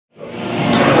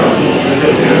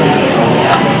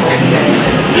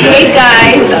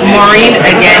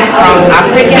again from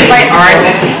Africanbyart Art,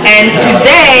 and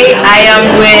today I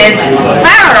am with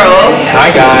Pharaoh. Hi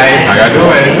guys, how y'all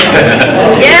doing?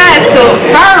 Yeah, so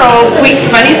Pharaoh, quick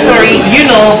funny story. You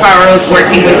know Pharaoh's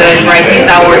working with us, right? He's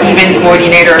our event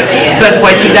coordinator. But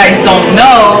what you guys don't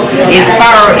know is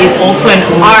Pharaoh is also an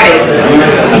artist,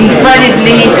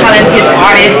 incredibly talented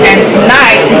artist, and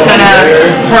tonight he's gonna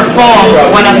perform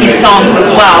one of his songs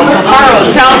as well. So Pharaoh,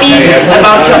 tell me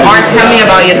about your art. Tell me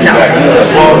about yourself.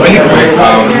 Well, really quick,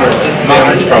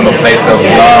 stems from a place of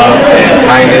love and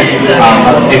kindness.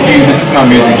 If you listen to my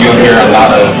music, you'll hear a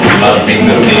lot of love being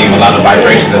the theme, a lot of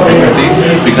vibrations and frequencies,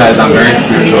 because I'm very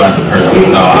spiritual as a person.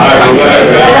 So I like to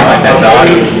translate that to art.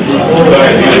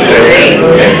 Great.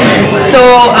 So,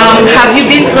 have you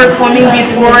been performing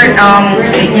before in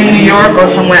New York or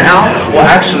somewhere else? Well,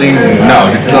 actually,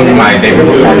 no. This is only my debut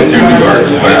performance here in New York.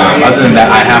 But other than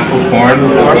that, I have performed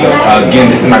before. Again,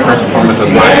 this is my first performance of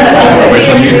my own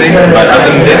original music. But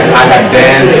other than this, I have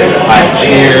danced, I've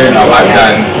cheered, I've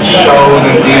done shows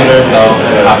in theater, so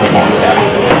I performed.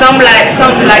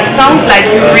 Sounds like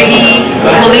you really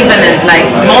polyvalent, like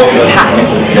multitask.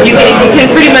 You can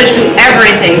pretty much do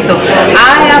everything. So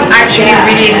I am actually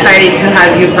really excited to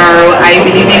have you, Pharaoh. I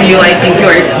believe in you. I think you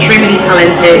are extremely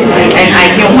talented, and I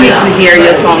can't wait to hear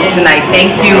your songs tonight.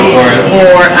 Thank you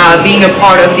for being a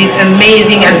part of this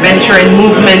amazing adventure and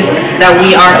movement that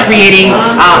we are creating,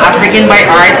 Africanbyart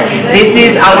Art. This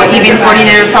is our event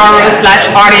coordinator, Pharaoh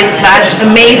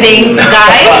 /artist/amazing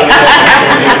guy.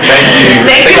 Thank you.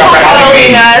 Thank you for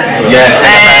following us. Yes.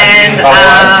 And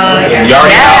you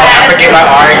already know Africanbyart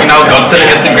Art. Go to the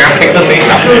Instagram, click the link.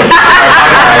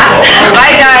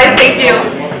 Bye guys. Thank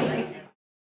you.